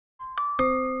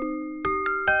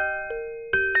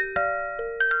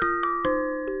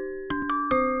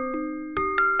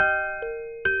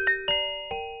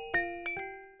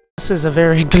This is a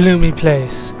very gloomy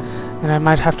place, and I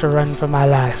might have to run for my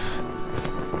life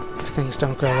if things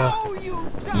don't go well.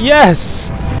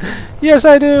 Yes! Yes,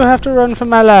 I do have to run for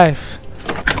my life.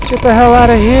 Get the hell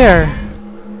out of here.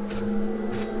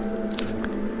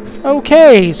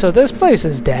 Okay, so this place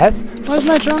is death. What does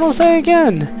my journal say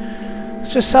again?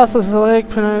 It's just south of the lake.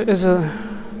 Is a...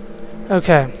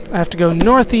 Okay, I have to go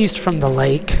northeast from the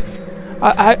lake.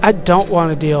 I don't want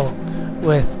to deal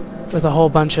with a whole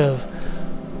bunch of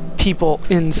people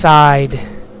inside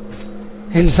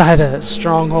a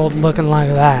stronghold looking like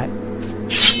that.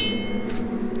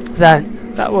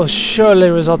 That will surely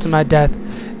result in my death,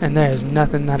 and there is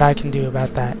nothing that I can do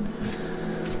about that.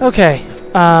 Okay,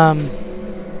 oh,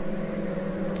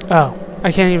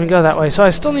 I can't even go that way, so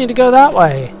I still need to go that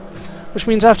way, which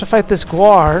means I have to fight this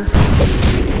Gwar.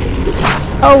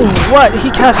 Oh, what?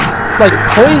 He cast, like,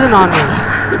 poison on me.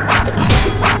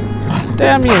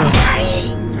 Damn you.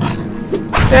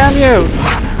 Damn you.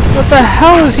 What the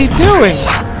hell is he doing?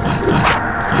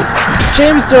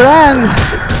 James Duran!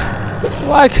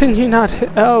 Why can you not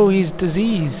hit? Oh, he's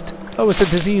diseased. Oh, it's a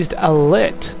diseased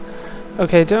elite.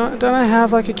 Okay, don't I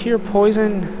have like a cure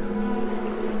poison?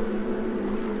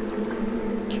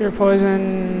 Cure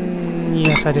poison?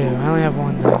 Yes, I do. I only have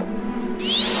one though.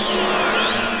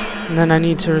 And then I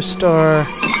need to restore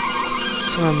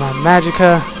some of my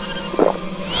magicka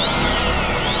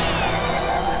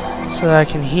so that I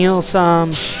can heal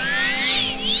some.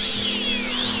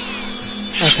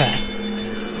 Okay.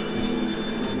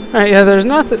 Alright, yeah, there's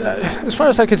nothing... as far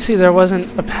as I could see, there wasn't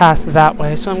a path that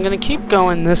way, so I'm going to keep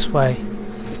going this way.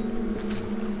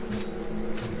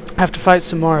 I have to fight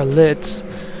some more elites.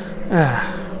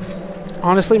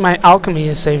 Honestly, my alchemy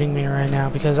is saving me right now,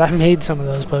 because I made some of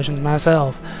those potions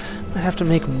myself. Might have to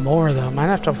make more, though. Might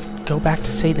have to go back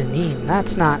to Saint Denis.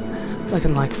 That's not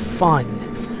looking like fun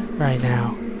right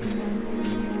now.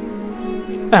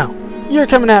 Oh, you're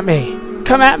coming at me.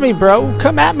 Come at me, bro.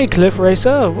 Come at me, Cliff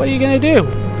Racer. What are you going to do?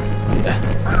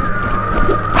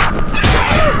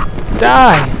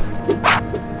 Die!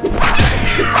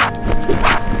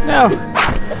 No!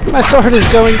 My sword is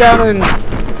going down in...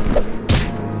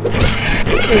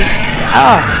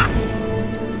 Ah!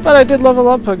 But I did level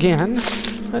up again.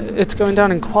 It's going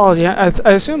down in quality. I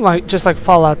assume, like, just like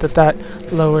Fallout, that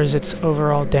lowers its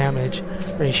overall damage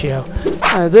ratio.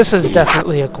 This is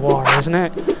definitely a Gwar, isn't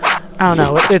it? I don't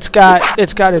know. It's got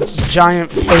its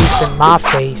giant face and my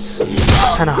face.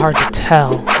 It's kind of hard to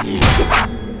tell.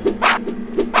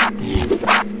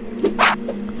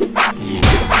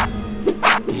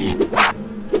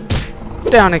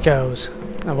 Down it goes.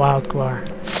 A wild Gwar.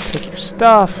 Take your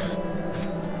stuff.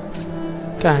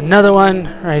 Got another one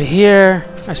right here.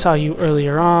 I saw you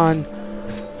earlier on.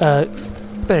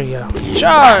 There you go.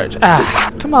 Charge!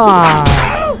 Ah, come on!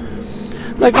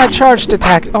 Like, my charged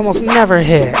attack almost never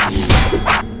hits.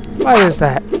 Why is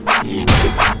that?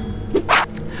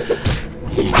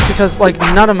 It's because, like,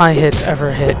 none of my hits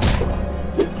ever hit.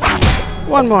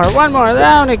 One more,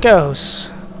 down it goes.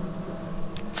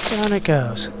 Down it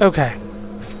goes. Okay.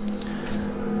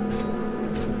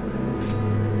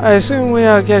 I assume we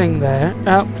are getting there.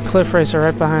 Oh, Cliff Racer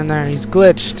right behind there. He's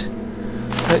glitched.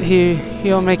 But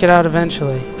he'll make it out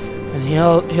eventually. And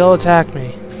he'll attack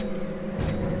me.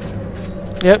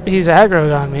 Yep, he's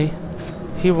aggroed on me.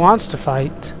 He wants to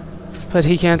fight, but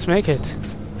he can't make it.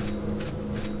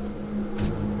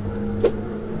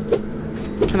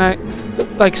 Can I,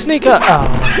 like, sneak up? Oh,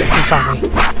 he saw me.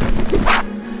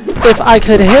 If I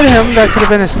could hit him, that could have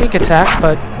been a sneak attack,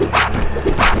 but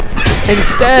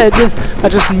instead, I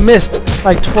just missed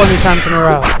like 20 times in a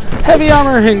row. Heavy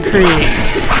armor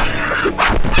increase!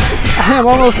 I am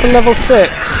almost to level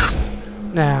 6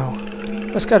 now.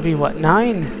 That's gotta be, what,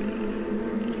 9?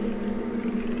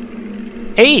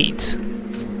 8?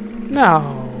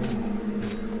 No.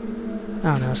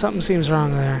 Oh no, something seems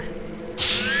wrong there.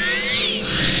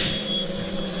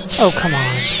 Oh, come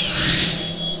on.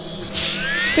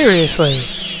 Seriously.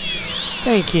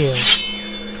 Thank you.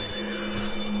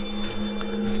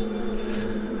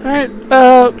 Alright,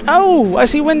 oh, I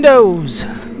see windows.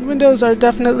 Windows are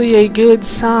definitely a good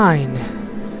sign.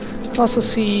 I also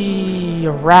see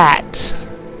a rat.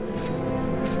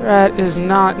 Rat is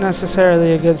not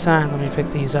necessarily a good sign. Let me pick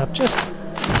these up.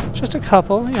 Just a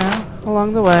couple, you know,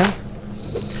 along the way.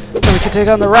 Then we can take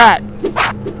on the rat.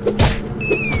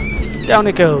 Down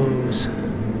it goes.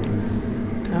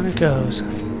 Down it goes.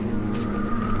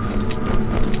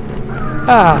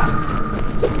 Ah.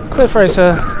 Cliff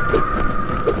Racer.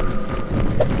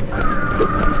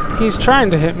 He's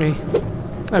trying to hit me.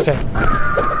 Okay.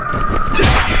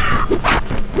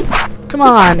 Come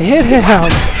on, hit him!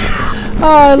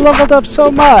 Oh, I leveled up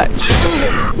so much!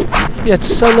 yet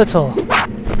so little.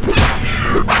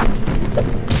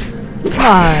 Come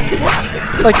on.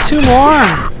 Like 2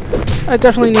 more? I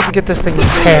definitely need to get this thing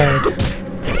repaired.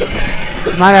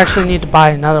 I might actually need to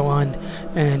buy another one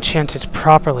and enchant it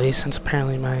properly, since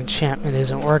apparently my enchantment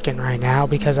isn't working right now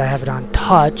because I have it on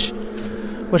touch,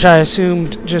 which I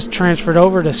assumed just transferred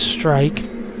over to strike,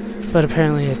 but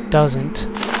apparently it doesn't.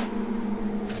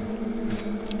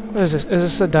 What is this? Is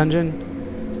this a dungeon?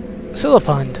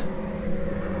 Silipund.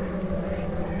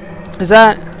 Is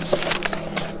that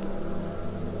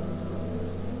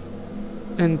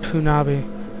in Punabi?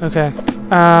 Okay.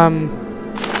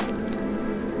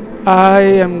 I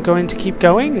am going to keep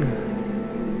going.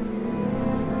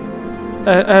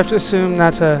 I have to assume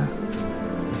that's a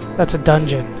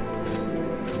dungeon.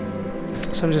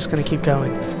 So I'm just gonna keep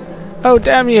going. Oh,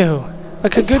 damn you! A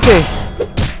Kaguti!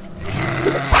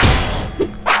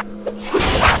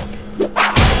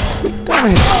 Damn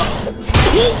it!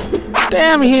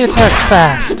 Damn, he attacks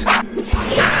fast!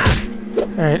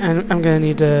 Alright, I'm gonna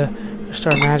need to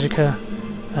restore Magicka.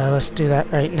 Let's do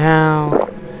that right now.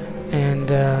 And,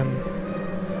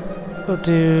 we'll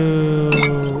do,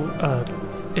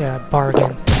 yeah,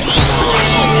 bargain.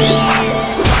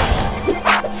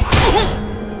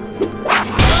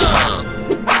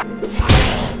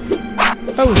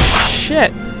 Oh,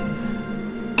 shit!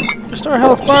 Restore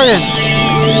health, bargain!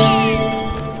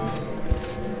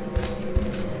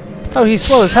 Oh, he's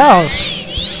slow as hell!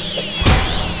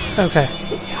 Okay.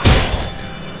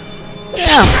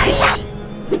 Damn!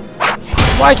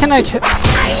 Why can I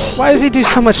why does he do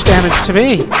so much damage to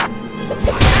me?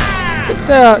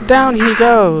 Down he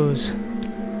goes.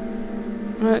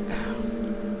 What?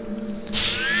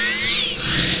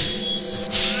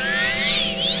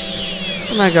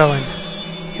 Where am I going?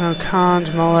 No, Khans,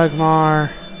 Molegmar.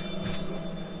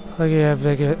 Plagia,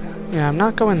 Viget. Yeah, I'm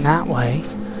not going that way.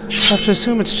 I have to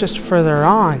assume it's just further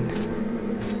on.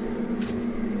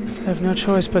 I have no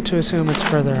choice but to assume it's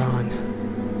further on.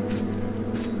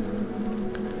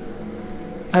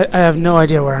 I have no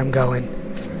idea where I'm going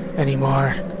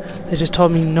anymore. They just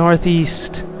told me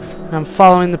northeast. And I'm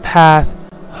following the path,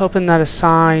 hoping that a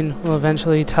sign will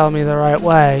eventually tell me the right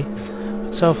way.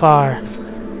 But so far,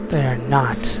 they are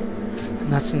not. And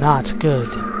that's not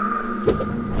good.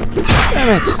 Damn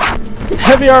it!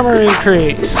 Heavy armor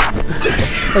increase!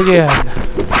 Again.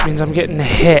 Means I'm getting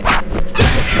hit.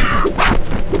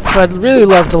 But I'd really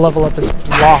love to level up his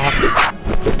block.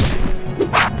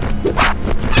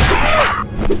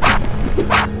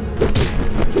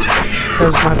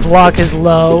 Because my block is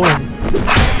low. And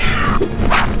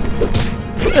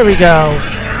there we go.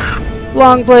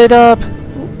 Long blade up.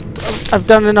 I've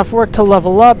done enough work to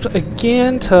level up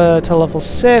again to level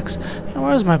 6. And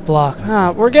where's my block?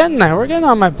 We're getting there. We're getting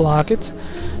on my block. It's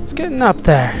getting up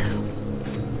there.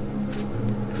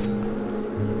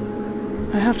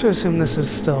 I have to assume this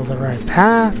is still the right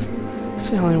path. It's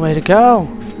the only way to go.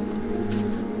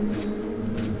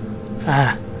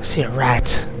 I see a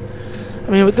rat. I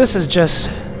mean, this is just...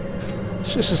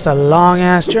 It's just a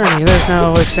long-ass journey. There's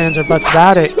no ifs, ands, or buts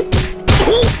about it.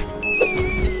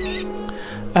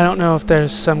 I don't know if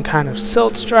there's some kind of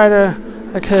silt strider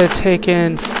I could have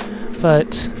taken,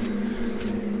 but...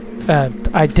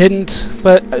 I didn't.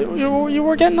 But you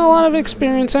were getting a lot of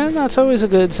experience in. That's always a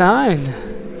good sign. I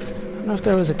don't know if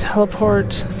there was a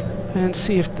teleport. And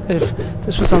see if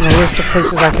this was on the list of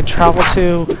places I could travel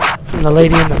to from the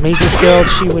lady in the Mages Guild.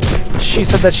 She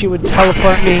said that she would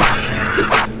teleport me.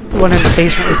 The one in the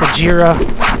basement with the Jira.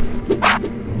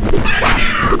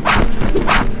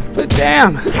 But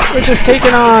damn, we're just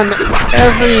taking on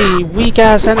every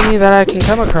weak-ass enemy that I can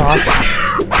come across.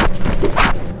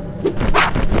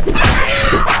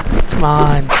 Come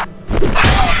on.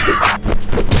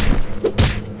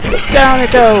 Down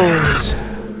it goes.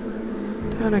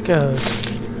 Down it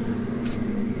goes.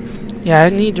 Yeah, I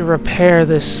need to repair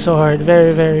this sword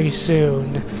very, very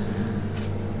soon.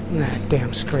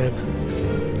 Damn scrib.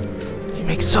 You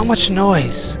make so much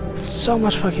noise. So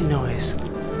much fucking noise.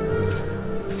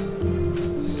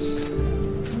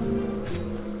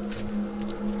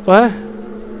 What?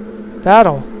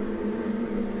 Battle.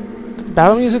 Did the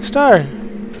battle music start?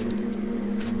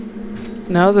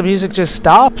 No, the music just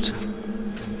stopped?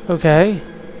 Okay.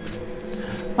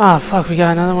 Ah, fuck, we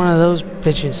got another one of those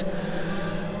bitches.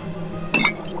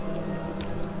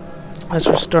 Let's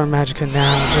restore Magicka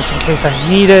now, just in case I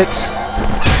need it.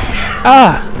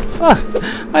 Ah, fuck.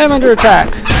 I am under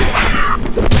attack.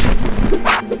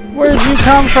 Where'd you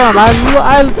come from?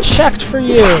 I checked for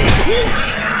you.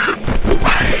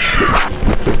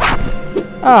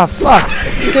 Ah, fuck.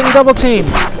 You're getting double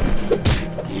teamed.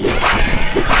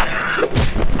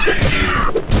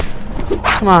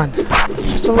 Come on.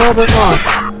 a little bit more.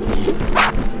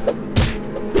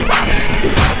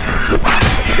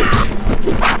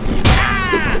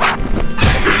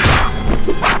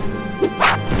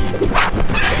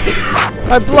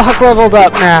 My block leveled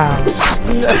up now.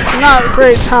 Not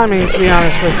great timing, to be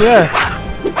honest with you.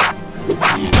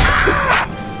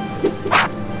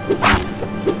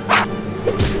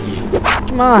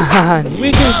 Come on,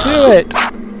 we can do it.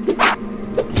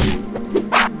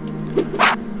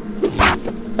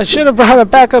 I should have brought a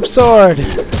backup sword.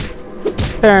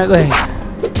 Apparently.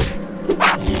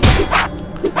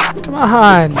 Come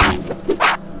on.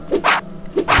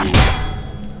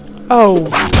 Oh,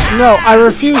 no, I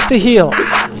refuse to heal.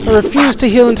 I refuse to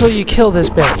heal until you kill this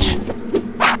bitch.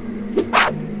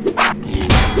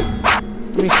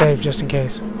 Let me save just in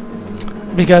case.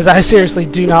 Because I seriously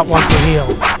do not want to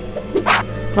heal.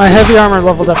 My heavy armor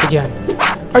leveled up again.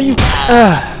 Are you...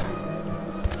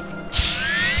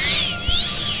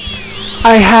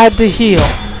 I had to heal.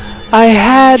 I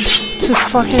had to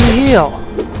fucking heal.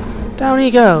 Down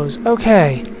he goes.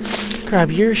 Okay.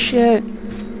 Grab your shit.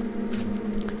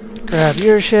 Grab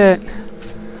your shit.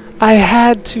 I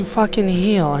had to fucking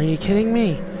heal. Are you kidding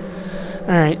me?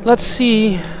 Alright, let's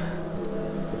see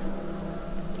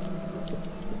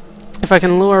if I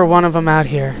can lure one of them out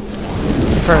here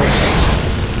first.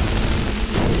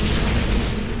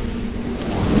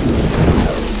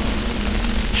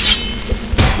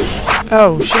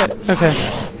 Oh, shit. Okay.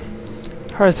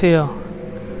 Hearth heal.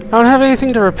 I don't have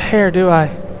anything to repair, do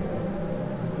I?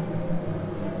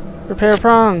 Repair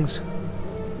prongs.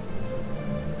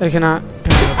 I cannot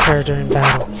repair during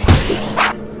battle.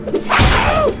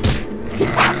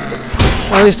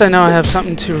 Well, at least I know I have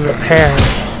something to repair.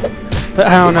 But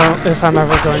I don't know if I'm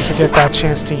ever going to get that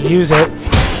chance to use it.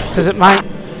 Because it might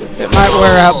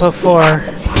wear out before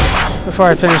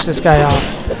I finish this guy off.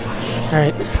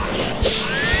 Alright.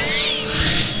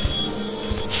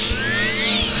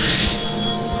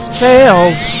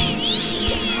 Failed.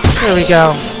 There we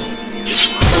go.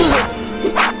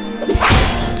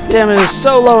 Damn, it is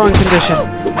so low on condition.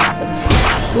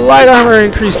 Light armor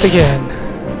increased again.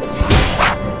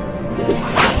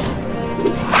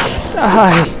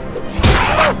 Die.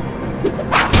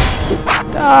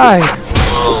 Die.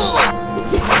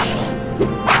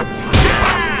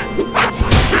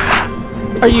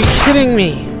 Are you kidding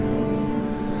me?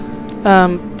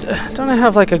 Don't I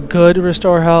have like a good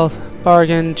restore health?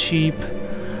 Bargain, cheap,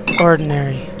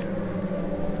 ordinary.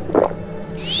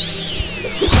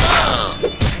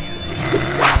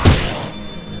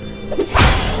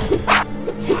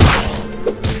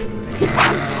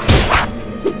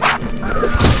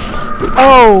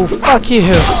 Oh, fuck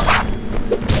you.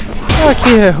 Fuck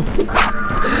you.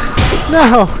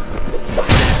 No.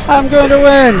 I'm going to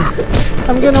win.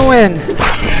 I'm going to win.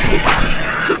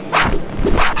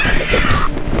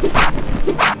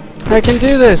 I can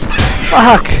do this.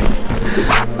 Fuck.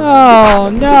 Oh,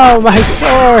 no, my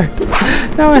sword.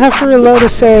 Now I have to reload a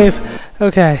save.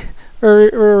 Okay,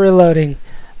 we're reloading.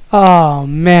 Oh,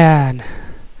 man.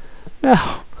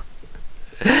 No.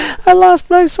 I lost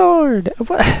my sword.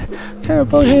 What kind of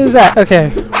bullshit is that?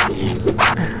 Okay.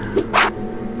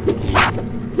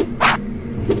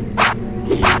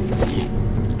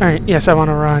 Alright, yes, I want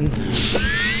to run.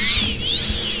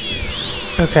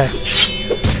 Okay.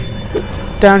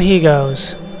 Down he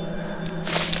goes.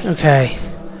 Okay.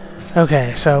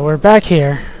 Okay, so we're back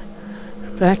here.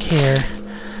 Back here.